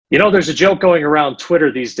There's a joke going around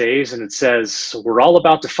Twitter these days, and it says, we're all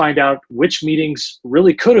about to find out which meetings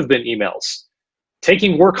really could have been emails.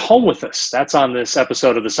 Taking work home with us. That's on this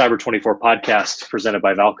episode of the Cyber 24 podcast presented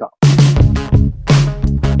by Valcom.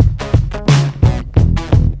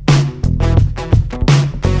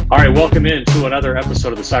 All right, welcome in to another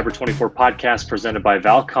episode of the Cyber 24 podcast presented by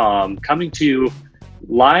Valcom, coming to you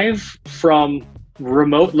live from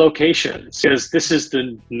remote locations, because this is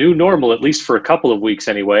the new normal, at least for a couple of weeks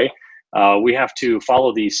anyway. We have to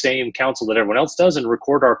follow the same counsel that everyone else does and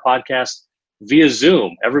record our podcast via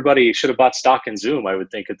Zoom. Everybody should have bought stock in Zoom, I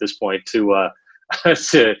would think, at this point to get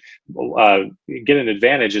an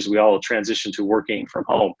advantage as we all transition to working from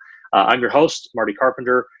home. I'm your host, Marty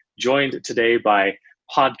Carpenter, joined today by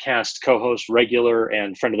podcast co-host, regular,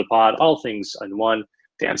 and friend of the pod, all things in one,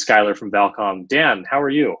 Dan Schuyler from Valcom. Dan, how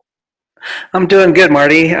are you? I'm doing good,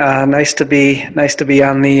 Marty. Nice to be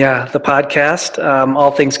on the podcast.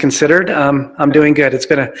 All things considered, I'm doing good. It's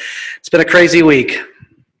been a crazy week.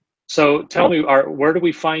 So tell me, where do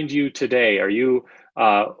we find you today? Are you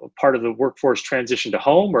part of the workforce transition to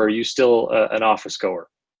home, or are you still an office goer?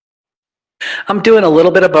 I'm doing a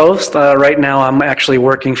little bit of both. Right now, I'm actually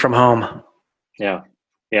working from home.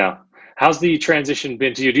 Yeah. How's the transition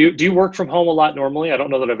been to you? Do you work from home a lot normally? I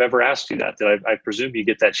don't know that I've ever asked you that. I presume you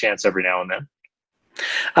get that chance every now and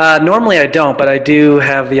then. Normally I don't, but I do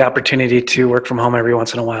have the opportunity to work from home every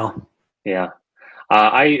once in a while. Yeah.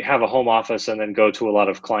 I have a home office and then go to a lot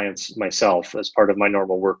of clients myself as part of my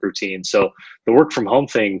normal work routine. So the work from home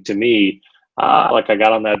thing to me, I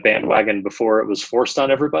got on that bandwagon before it was forced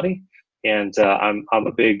on everybody. And I'm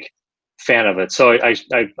a big fan of it. So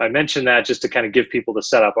I mentioned that just to kind of give people the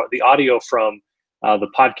setup. The audio from the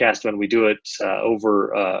podcast when we do it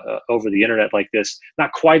over the internet like this,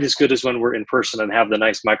 not quite as good as when we're in person and have the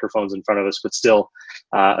nice microphones in front of us, but still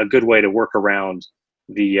a good way to work around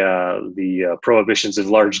the prohibitions of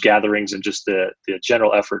large gatherings and just the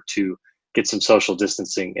general effort to get some social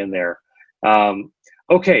distancing in there.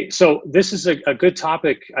 Okay, so this is a good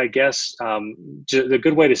topic, I guess. The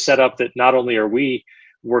good way to set up that not only are we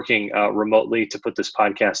working remotely to put this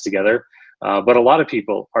podcast together, but a lot of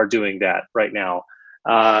people are doing that right now.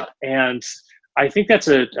 And I think that's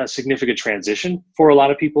a significant transition for a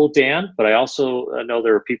lot of people, Dan, but I also know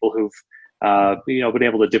there are people who've been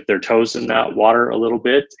able to dip their toes in that water a little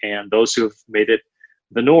bit, and those who have made it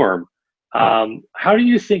the norm. How do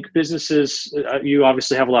you think businesses, you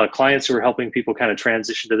obviously have a lot of clients who are helping people kind of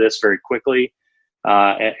transition to this very quickly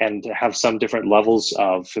and have some different levels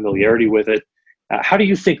of familiarity with it. How do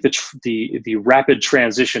you think the rapid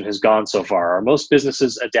transition has gone so far? Are most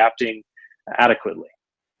businesses adapting adequately?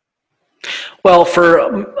 Well, for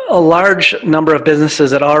a large number of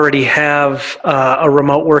businesses that already have a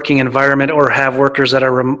remote working environment or have workers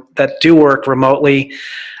that do work remotely,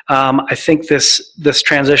 I think this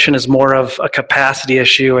transition is more of a capacity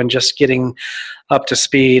issue and just getting up to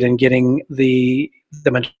speed and getting the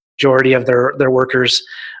majority of their workers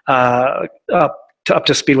up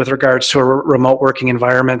to speed with regards to a remote working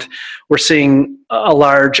environment. We're seeing a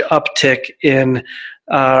large uptick in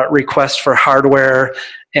requests for hardware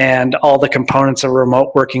and all the components of a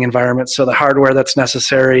remote working environment. So the hardware that's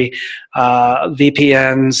necessary,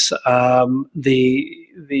 VPNs,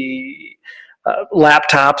 the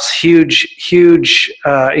laptops, huge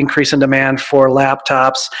increase in demand for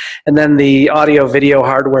laptops, and then the audio video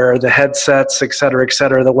hardware, the headsets, et cetera,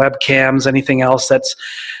 the webcams, anything else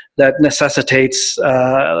that necessitates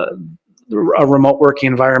a remote working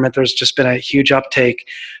environment. There's just been a huge uptake.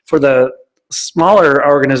 For the smaller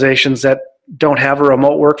organizations that don't have a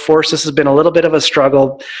remote workforce, this has been a little bit of a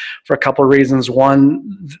struggle for a couple of reasons.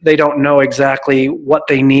 One, they don't know exactly what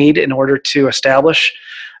they need in order to establish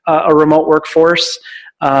a remote workforce.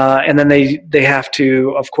 And then they have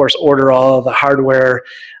to, of course, order all of the hardware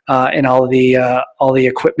and all the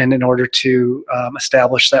equipment in order to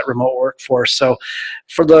establish that remote workforce. So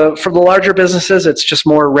for the larger businesses, it's just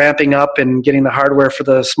more ramping up and getting the hardware. For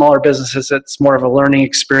the smaller businesses, it's more of a learning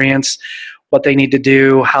experience, what they need to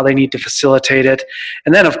do, how they need to facilitate it.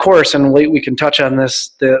 And then, of course, and we can touch on this,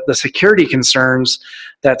 the security concerns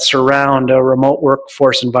that surround a remote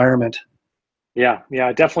workforce environment. Yeah,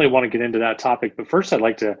 I definitely want to get into that topic. But first, I'd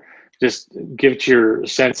like to just give your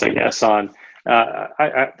sense, I guess, on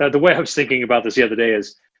the way I was thinking about this the other day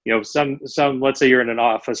is, some let's say you're in an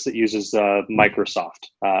office that uses Microsoft,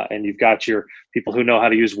 and you've got your people who know how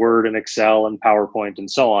to use Word and Excel and PowerPoint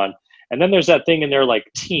and so on. And then there's that thing in there like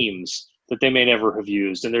Teams that they may never have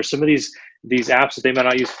used. And there's some of these apps that they might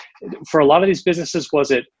not use. For a lot of these businesses,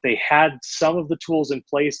 they had some of the tools in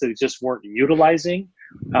place that they just weren't utilizing.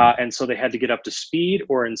 And so they had to get up to speed,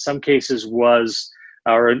 or in some cases was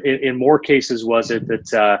or in more cases, was it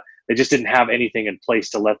that they just didn't have anything in place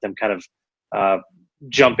to let them kind of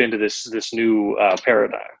jump into this new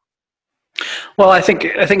paradigm? Well, I think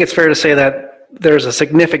it's fair to say that there's a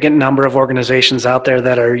significant number of organizations out there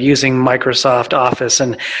that are using Microsoft Office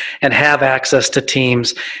and have access to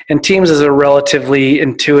Teams. And Teams is a relatively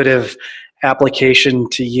intuitive application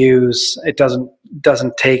to use. It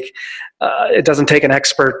doesn't take an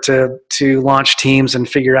expert to launch Teams and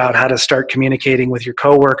figure out how to start communicating with your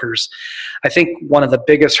coworkers. I think one of the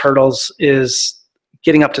biggest hurdles is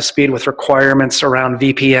getting up to speed with requirements around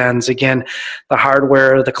VPNs. Again, the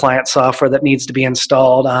hardware, the client software that needs to be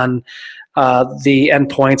installed on the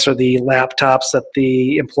endpoints or the laptops that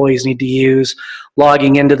the employees need to use,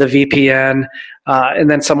 logging into the VPN, and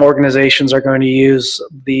then some organizations are going to use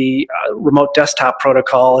the remote desktop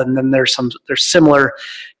protocol, and then there's similar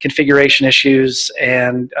configuration issues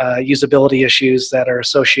and usability issues that are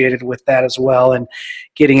associated with that as well, and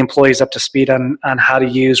getting employees up to speed on how to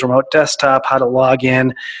use remote desktop, how to log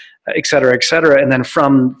in, et cetera, and then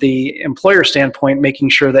from the employer standpoint, making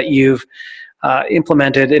sure that you've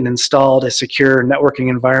implemented and installed a secure networking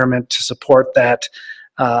environment to support that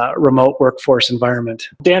remote workforce environment.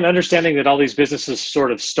 Dan, understanding that all these businesses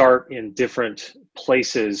sort of start in different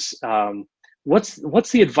places,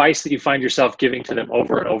 what's the advice that you find yourself giving to them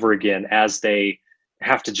over and over again as they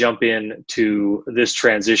have to jump in to this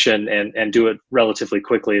transition and do it relatively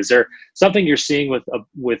quickly? Is there something you're seeing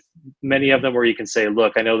with many of them where you can say,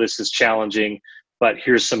 look, I know this is challenging, but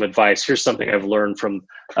here's some advice. Here's something I've learned from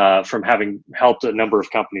having helped a number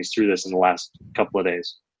of companies through this in the last couple of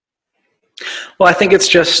days? Well, I think it's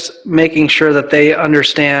just making sure that they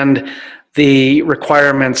understand the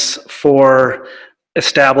requirements for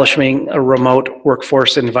establishing a remote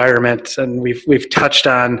workforce environment, and we've touched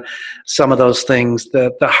on some of those things: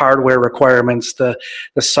 the hardware requirements, the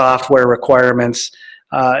software requirements.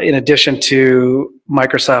 In addition to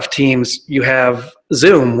Microsoft Teams, you have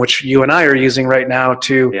Zoom, which you and I are using right now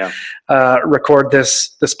to record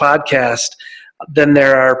this podcast. Then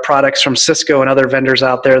there are products from Cisco and other vendors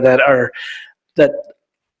out there that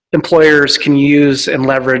employers can use and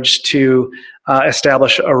leverage to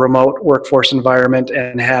establish a remote workforce environment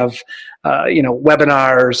and have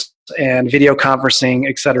webinars and video conferencing,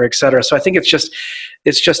 et cetera. So I think it's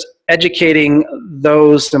just educating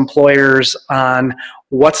those employers on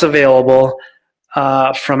what's available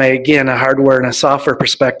from a hardware and a software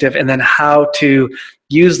perspective, and then how to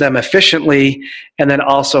use them efficiently, and then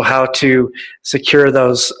also how to secure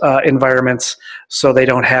those environments so they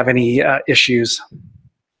don't have any issues.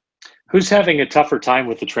 Who's having a tougher time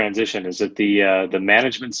with the transition? Is it the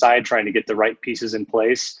management side trying to get the right pieces in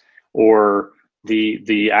place, or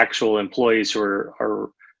the actual employees who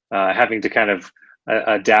are having to kind of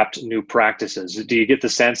adapt new practices? Do you get the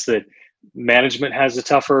sense that management has a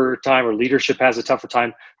tougher time, or leadership has a tougher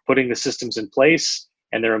time putting the systems in place,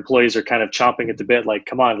 and their employees are kind of chomping at the bit, like,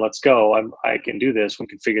 come on, let's go, I can do this, we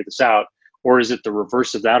can figure this out? Or is it the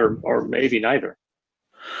reverse of that, or maybe neither?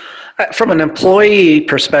 From an employee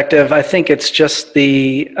perspective, I think it's just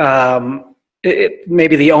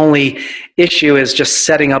maybe the only issue is just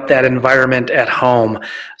setting up that environment at home.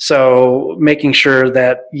 So making sure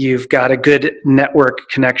that you've got a good network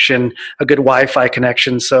connection, a good Wi-Fi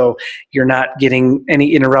connection, so you're not getting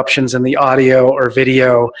any interruptions in the audio or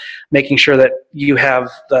video, making sure that you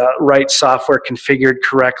have the right software configured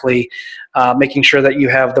correctly, making sure that you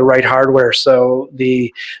have the right hardware, so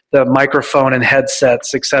the microphone and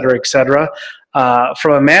headsets, et cetera.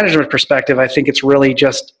 From a management perspective, I think it's really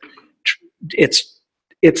just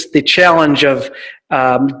it's the challenge of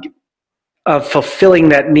fulfilling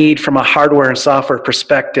that need from a hardware and software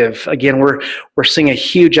perspective. Again, we're seeing a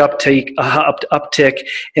huge uptick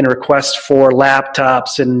in requests for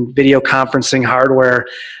laptops and video conferencing hardware.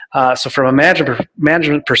 So from a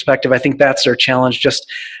management perspective, I think that's their challenge,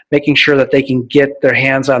 just making sure that they can get their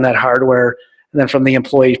hands on that hardware. And then from the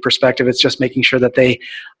employee perspective, it's just making sure that they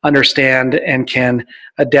understand and can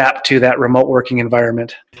adapt to that remote working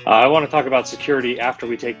environment. I want to talk about security after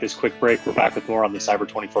we take this quick break. We're back with more on the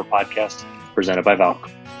Cyber24 podcast presented by Valk.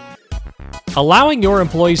 Allowing your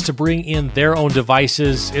employees to bring in their own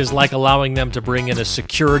devices is like allowing them to bring in a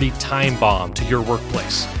security time bomb to your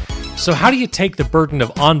workplace. So how do you take the burden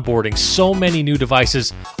of onboarding so many new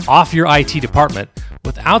devices off your IT department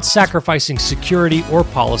without sacrificing security or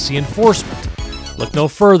policy enforcement? Look no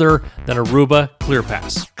further than Aruba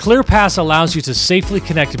ClearPass. ClearPass allows you to safely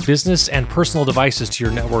connect business and personal devices to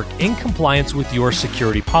your network in compliance with your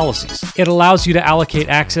security policies. It allows you to allocate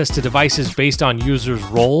access to devices based on users'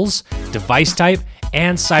 roles, device type,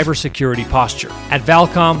 and cybersecurity posture. At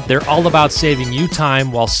Valcom, they're all about saving you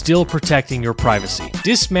time while still protecting your privacy.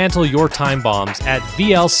 Dismantle your time bombs at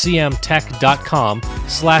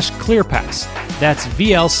vlcmtech.com/clearpass. That's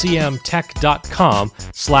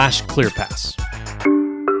vlcmtech.com/clearpass.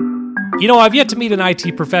 You know, I've yet to meet an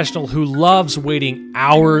IT professional who loves waiting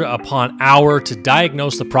hour upon hour to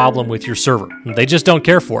diagnose the problem with your server. They just don't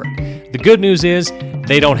care for it. The good news is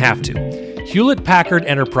they don't have to. Hewlett-Packard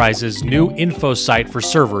Enterprise's new InfoSight for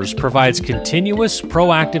servers provides continuous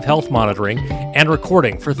proactive health monitoring and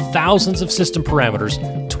recording for thousands of system parameters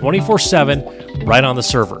 24/7 right on the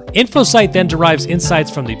server. InfoSight then derives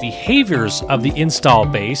insights from the behaviors of the install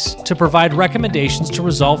base to provide recommendations to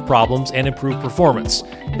resolve problems and improve performance.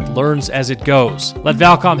 It learns as it goes. Let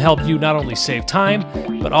Valcom help you not only save time,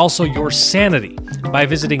 but also your sanity by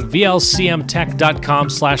visiting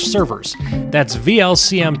vlcmtech.com/servers. That's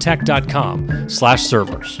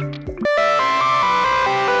vlcmtech.com/servers.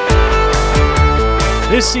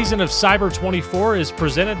 This season of Cyber 24 is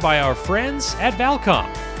presented by our friends at Valcom.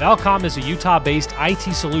 Valcom is a Utah-based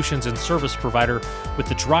IT solutions and service provider with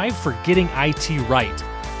the drive for getting IT right.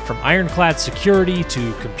 From ironclad security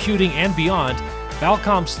to computing and beyond,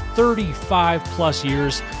 Valcom's 35-plus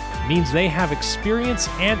years means they have experience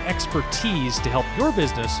and expertise to help your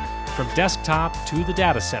business from desktop to the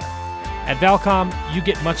data center. At Valcom, you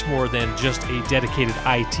get much more than just a dedicated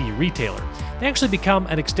IT retailer. They actually become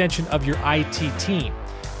an extension of your IT team.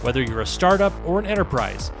 Whether you're a startup or an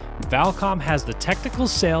enterprise, Valcom has the technical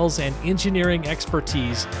sales and engineering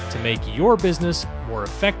expertise to make your business more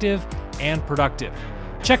effective and productive.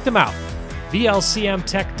 Check them out,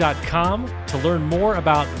 vlcmtech.com, to learn more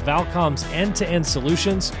about Valcom's end-to-end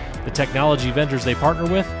solutions, the technology vendors they partner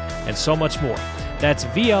with, and so much more. That's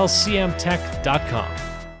vlcmtech.com.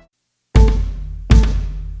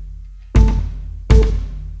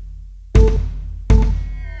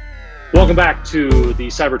 Welcome back to the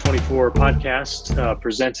Cyber 24 podcast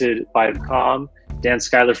presented by Valcom. Dan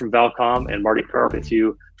Schuyler from Valcom and Marty Karp with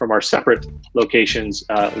you from our separate locations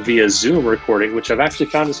via Zoom recording, which I've actually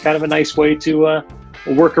found is kind of a nice way to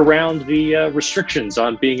work around the restrictions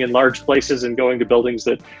on being in large places and going to buildings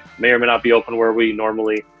that may or may not be open where we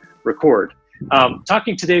normally record.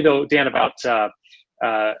 Talking today, though, Dan, about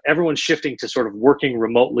everyone shifting to sort of working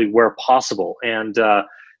remotely where possible. And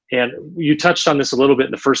you touched on this a little bit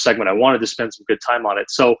in the first segment. I wanted to spend some good time on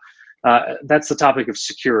it. So that's the topic of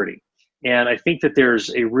security. And I think that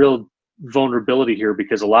there's a real vulnerability here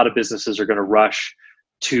because a lot of businesses are going to rush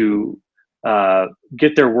to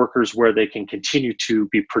get their workers where they can continue to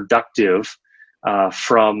be productive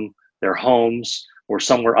from their homes or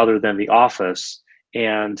somewhere other than the office.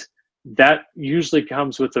 And that usually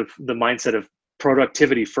comes with the mindset of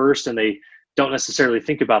productivity first, and they don't necessarily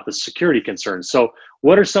think about the security concerns. So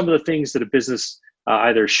what are some of the things that a business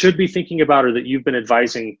either should be thinking about or that you've been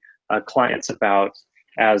advising clients about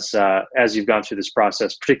as you've gone through this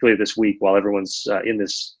process, particularly this week while everyone's in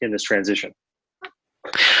this transition?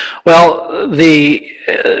 Well, the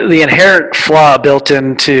inherent flaw built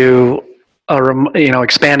into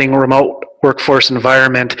expanding remote workforce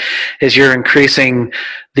environment is you're increasing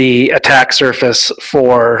the attack surface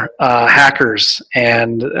for hackers,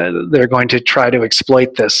 and they're going to try to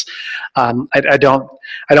exploit this. I don't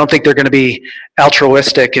think they're going to be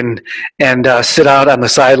altruistic and sit out on the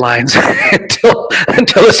sidelines until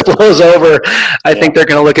this blows over. I think they're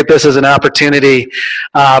going to look at this as an opportunity.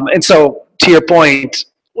 And so, to your point,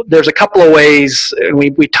 there's a couple of ways, and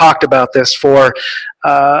we talked about this from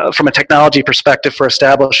a technology perspective for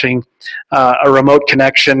establishing a remote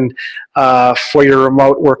connection for your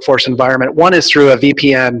remote workforce environment. One is through a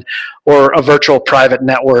VPN or a virtual private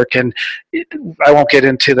network, and I won't get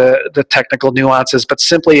into the technical nuances, but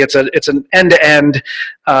simply it's an end-to-end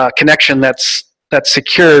connection that's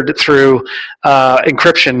secured through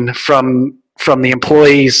encryption from the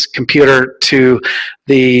employee's computer to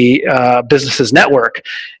the business's network.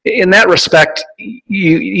 In that respect,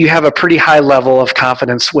 you have a pretty high level of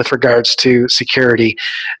confidence with regards to security.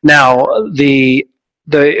 Now,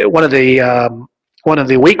 one of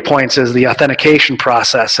the weak points is the authentication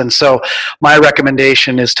process. And so my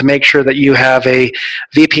recommendation is to make sure that you have a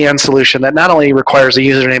VPN solution that not only requires a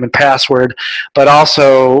username and password, but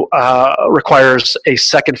also requires a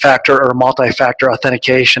second factor or multi-factor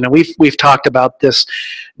authentication. And we've talked about this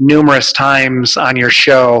numerous times on your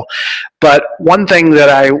show. But one thing that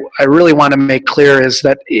I really want to make clear is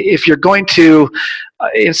that if you're going to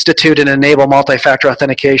institute and enable multi-factor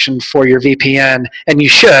authentication for your VPN, and you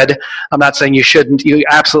should, I'm not saying you shouldn't, you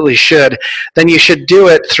absolutely should, then you should do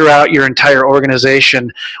it throughout your entire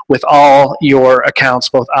organization with all your accounts,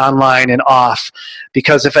 both online and off.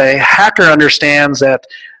 Because if a hacker understands that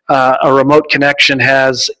a remote connection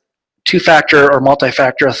has two-factor or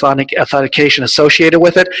multi-factor authentication associated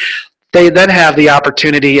with it, they then have the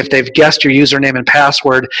opportunity, if they've guessed your username and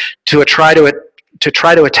password, to try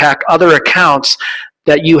to attack other accounts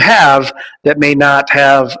that you have that may not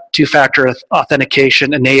have two-factor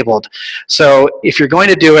authentication enabled. So if you're going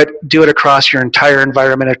to do it across your entire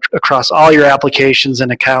environment, across all your applications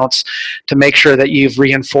and accounts, to make sure that you've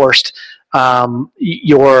reinforced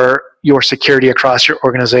your security across your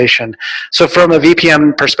organization. So from a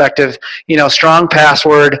VPN perspective, strong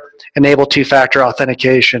password, enable two-factor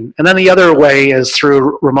authentication. And then the other way is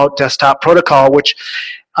through remote desktop protocol, which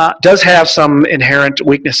does have some inherent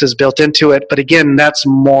weaknesses built into it, but again, that's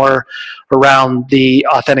more around the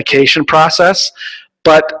authentication process.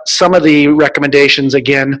 But some of the recommendations,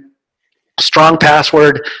 again, strong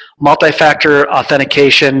password, multi-factor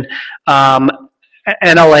authentication,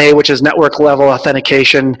 NLA, which is network level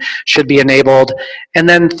authentication, should be enabled. And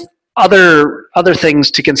then other things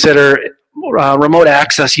to consider. Remote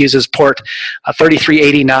access uses port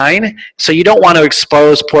 3389, so you don't want to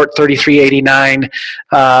expose port 3389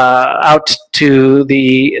 out to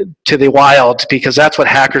the wild, because that's what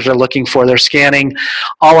hackers are looking for. They're scanning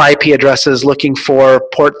all IP addresses looking for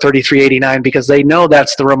port 3389 because they know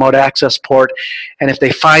that's the remote access port, and if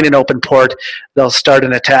they find an open port, they'll start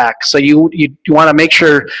an attack. So you want to make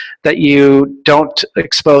sure that you don't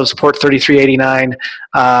expose port 3389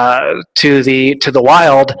 to the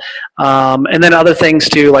wild. And then other things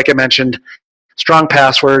too, like I mentioned, strong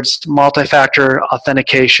passwords, multi-factor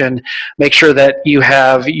authentication. Make sure that you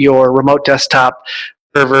have your remote desktop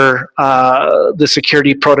server, the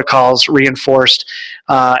security protocols reinforced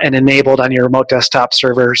and enabled on your remote desktop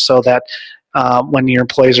server, so that when your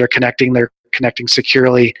employees are connecting, they're connecting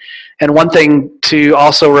securely. And one thing to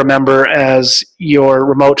also remember, as your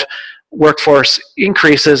remote workforce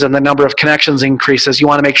increases and the number of connections increases, you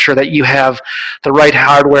want to make sure that you have the right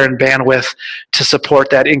hardware and bandwidth to support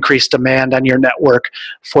that increased demand on your network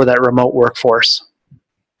for that remote workforce.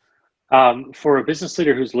 For a business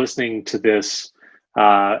leader who's listening to this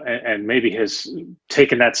and maybe has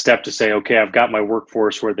taken that step to say, okay, I've got my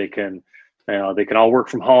workforce where they can all work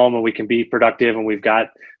from home and we can be productive, and we've got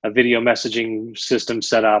a video messaging system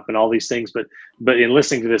set up and all these things, but in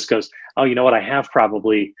listening to this goes, oh, you know what, I have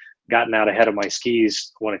probably gotten out ahead of my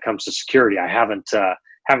skis when it comes to security. I haven't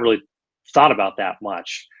really thought about that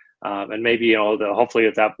much, and maybe hopefully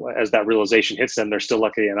as that realization hits them, they're still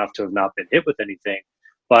lucky enough to have not been hit with anything.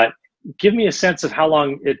 But give me a sense of how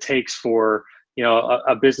long it takes for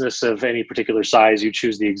a business of any particular size. You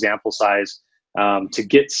choose the example size to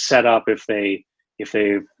get set up if they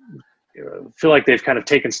feel like they've kind of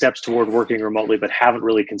taken steps toward working remotely, but haven't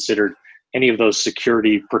really considered any of those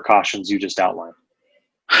security precautions you just outlined.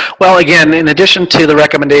 Well, again, in addition to the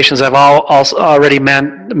recommendations I've also already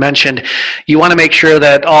mentioned, you want to make sure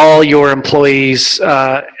that all your employees'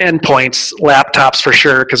 endpoints, laptops for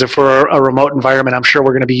sure, because if we're a remote environment, I'm sure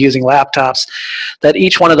we're going to be using laptops, that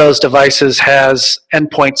each one of those devices has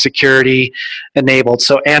endpoint security enabled,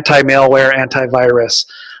 so anti-malware, antivirus.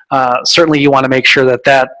 Certainly you want to make sure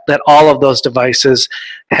that all of those devices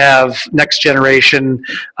have next generation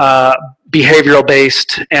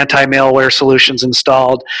behavioral-based anti-malware solutions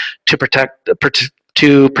installed to protect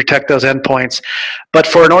those endpoints. But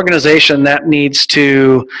for an organization that needs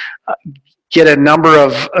to get a number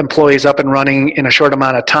of employees up and running in a short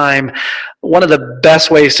amount of time, one of the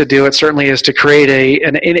best ways to do it certainly is to create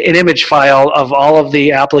an image file of all of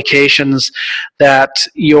the applications that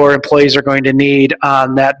your employees are going to need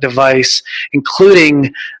on that device,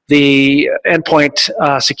 including the endpoint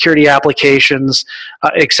security applications,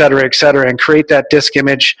 et cetera, and create that disk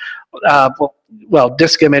image.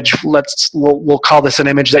 Disk image, we'll call this an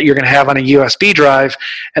image that you're going to have on a USB drive,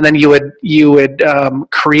 and then you would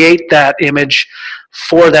create that image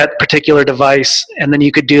for that particular device, and then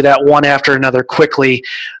you could do that one after another quickly,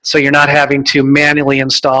 so you're not having to manually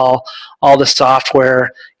install all the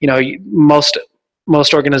software.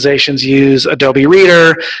 Most organizations use Adobe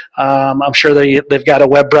Reader. I'm sure they've got a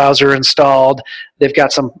web browser installed. They've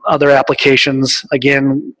got some other applications.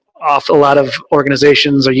 Again, a lot of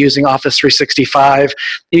organizations are using Office 365.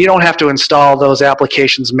 You don't have to install those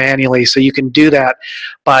applications manually, so you can do that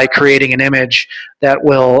by creating an image that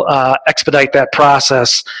will expedite that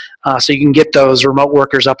process, so you can get those remote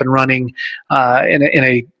workers up and running in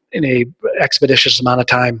in a expeditious amount of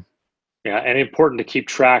time. Yeah, and important to keep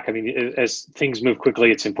track. I mean, as things move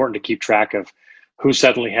quickly, it's important to keep track of who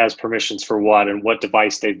suddenly has permissions for what and what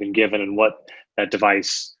device they've been given and what that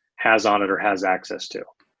device has on it or has access to.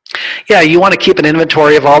 Yeah, you want to keep an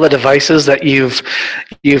inventory of all the devices that you've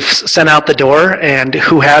sent out the door and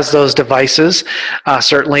who has those devices,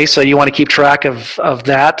 certainly. So you want to keep track of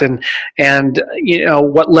that, and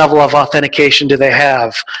what level of authentication do they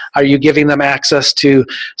have? Are you giving them access to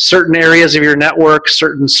certain areas of your network,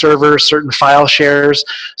 certain servers, certain file shares?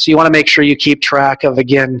 So you want to make sure you keep track of,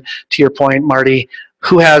 again, to your point, Marty,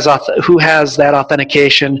 who has that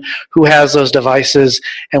authentication, who has those devices,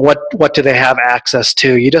 and what do they have access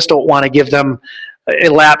to. You just don't want to give them a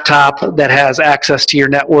laptop that has access to your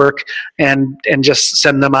network and just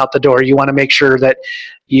send them out the door. You want to make sure that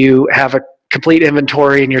you have a complete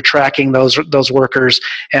inventory and you're tracking those workers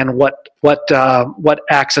and what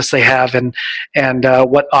access they have and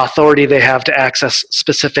what authority they have to access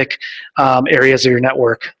specific areas of your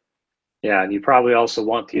network. Yeah, and you probably also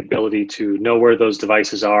want the ability to know where those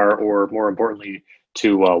devices are, or more importantly,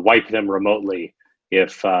 to wipe them remotely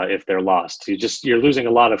if they're lost. You're losing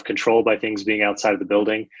a lot of control by things being outside of the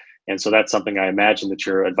building, and so that's something I imagine that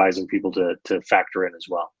you're advising people to factor in as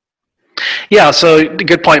well. Yeah, so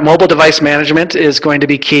good point. Mobile device management is going to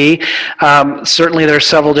be key. Certainly there are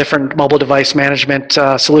several different mobile device management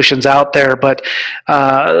solutions out there, but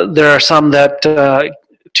there are some that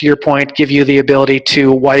to your point, give you the ability to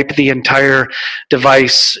wipe the entire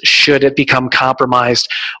device should it become compromised,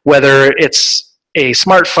 whether it's a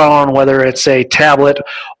smartphone, whether it's a tablet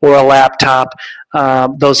or a laptop.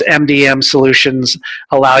 Those MDM solutions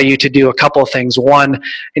allow you to do a couple of things. One,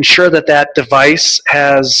 ensure that device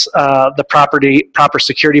has the proper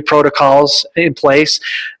security protocols in place.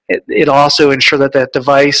 It'll also ensure that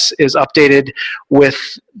device is updated with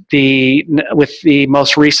the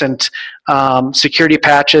most recent security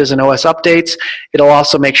patches and OS updates. It'll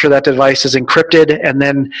also make sure that device is encrypted, and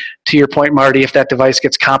then to your point, Marty, if that device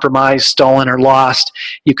gets compromised, stolen, or lost,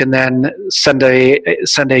 you can then send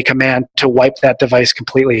a command to wipe that device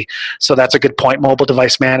completely. So that's a good point. Mobile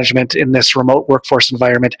device management in this remote workforce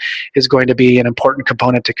environment is going to be an important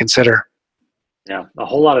component to consider. Yeah, a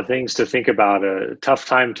whole lot of things to think about. A tough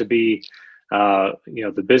time to be,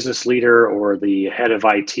 the business leader or the head of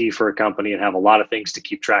IT for a company and have a lot of things to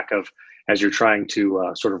keep track of as you're trying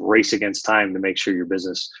to sort of race against time to make sure your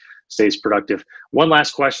business stays productive. One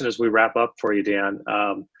last question as we wrap up for you, Dan.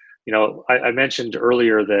 I mentioned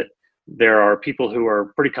earlier that there are people who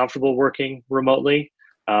are pretty comfortable working remotely,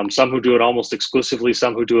 some who do it almost exclusively,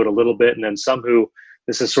 some who do it a little bit, and then some who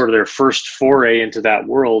this is sort of their first foray into that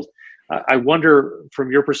world. I wonder,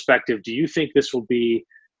 from your perspective, do you think this will be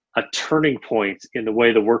a turning point in the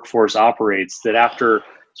way the workforce operates, that after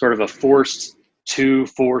sort of a forced 2,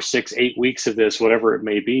 4, 6, 8 weeks of this, whatever it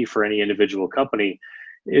may be for any individual company,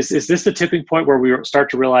 is this the tipping point where we start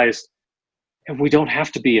to realize we don't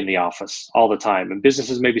have to be in the office all the time, and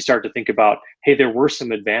businesses maybe start to think about, hey, there were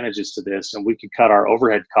some advantages to this, and we could cut our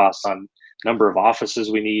overhead costs on number of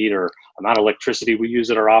offices we need or amount of electricity we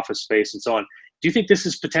use at our office space and so on. Do you think this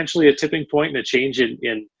is potentially a tipping point and a change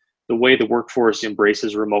in the way the workforce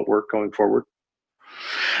embraces remote work going forward?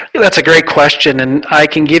 That's a great question, and I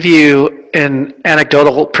can give you an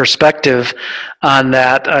anecdotal perspective on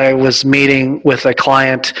that. I was meeting with a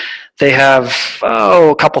client. They have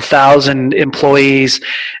a couple thousand employees,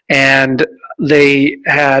 and they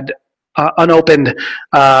had unopened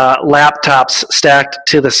laptops stacked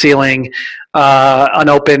to the ceiling,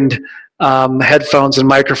 unopened headphones and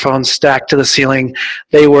microphones stacked to the ceiling.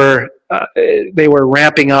 They were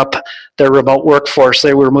ramping up their remote workforce.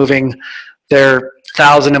 They were moving their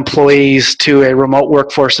 1,000 employees to a remote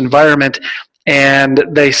workforce environment, and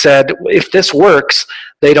they said if this works,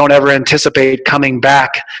 they don't ever anticipate coming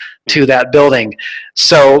back to that building.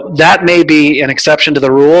 So that may be an exception to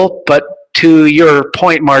the rule, but to your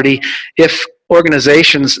point, Marty, if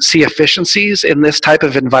organizations see efficiencies in this type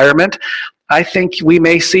of environment, I think we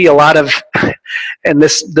may see a lot of, and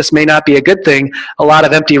this may not be a good thing, a lot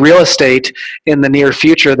of empty real estate in the near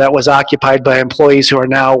future that was occupied by employees who are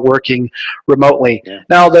now working remotely. Yeah.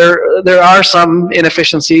 Now, there are some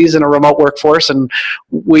inefficiencies in a remote workforce, and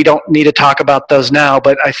we don't need to talk about those now,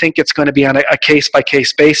 but I think it's going to be on a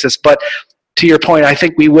case-by-case basis. But to your point, I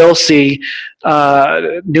think we will see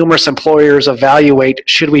numerous employers evaluate,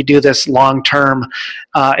 should we do this long-term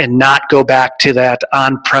and not go back to that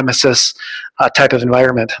on-premises type of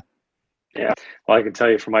environment? Yeah, well, I can tell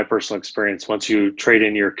you from my personal experience, once you trade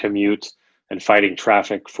in your commute and fighting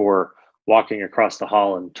traffic for walking across the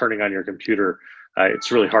hall and turning on your computer,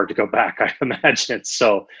 it's really hard to go back, I imagine.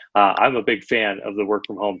 So I'm a big fan of the work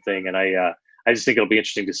from home thing, and I just think it'll be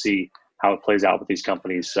interesting to see how it plays out with these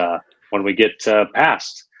companies when we get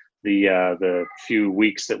past the few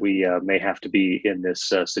weeks that we may have to be in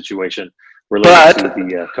this situation related to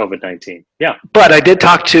the COVID-19. Yeah. But I did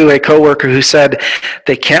talk to a coworker who said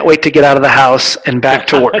they can't wait to get out of the house and back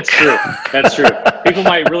to work. That's true. That's true. People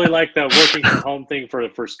might really like the working from home thing for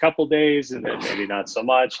the first couple days, and then maybe not so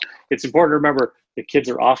much. It's important to remember the kids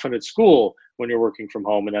are often at school when you're working from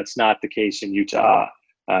home, and that's not the case in Utah,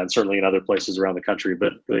 and certainly in other places around the country,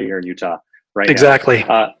 but here in Utah. Right. Exactly.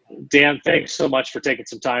 Dan, thanks so much for taking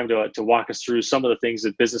some time to walk us through some of the things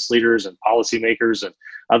that business leaders and policymakers and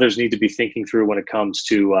others need to be thinking through when it comes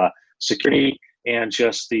to security and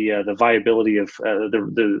just the viability of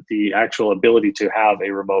the actual ability to have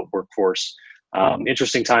a remote workforce.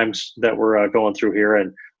 Interesting times that we're going through here,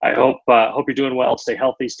 and I hope you're doing well. Stay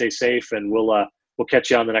healthy, stay safe, and we'll catch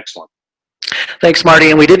you on the next one. Thanks, Marty.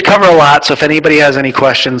 And we did cover a lot, so if anybody has any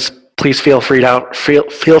questions, please feel free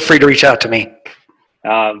to reach out to me.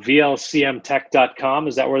 VLCMtech.com,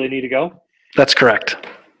 is that where they need to go? That's correct.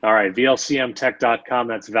 All right, VLCMtech.com,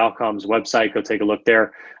 that's Valcom's website. Go take a look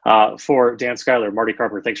there. For Dan Schuyler, Marty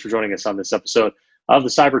Carper, thanks for joining us on this episode of the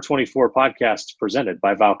Cyber 24 podcast presented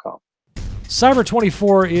by Valcom. Cyber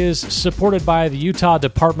 24 is supported by the Utah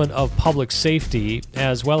Department of Public Safety,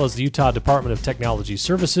 as well as the Utah Department of Technology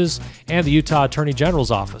Services and the Utah Attorney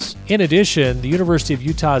General's Office. In addition, the University of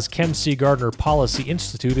Utah's Kem C. Gardner Policy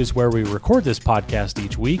Institute is where we record this podcast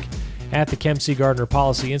each week. At the Kem C. Gardner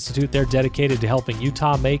Policy Institute, they're dedicated to helping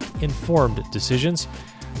Utah make informed decisions.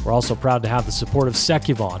 We're also proud to have the support of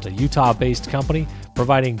Secuvant, a Utah-based company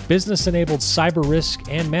providing business-enabled cyber risk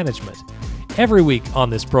and management. Every week on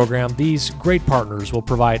this program, these great partners will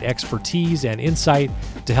provide expertise and insight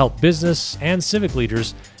to help business and civic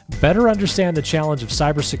leaders better understand the challenge of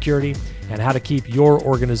cybersecurity and how to keep your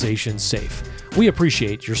organization safe. We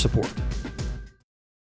appreciate your support.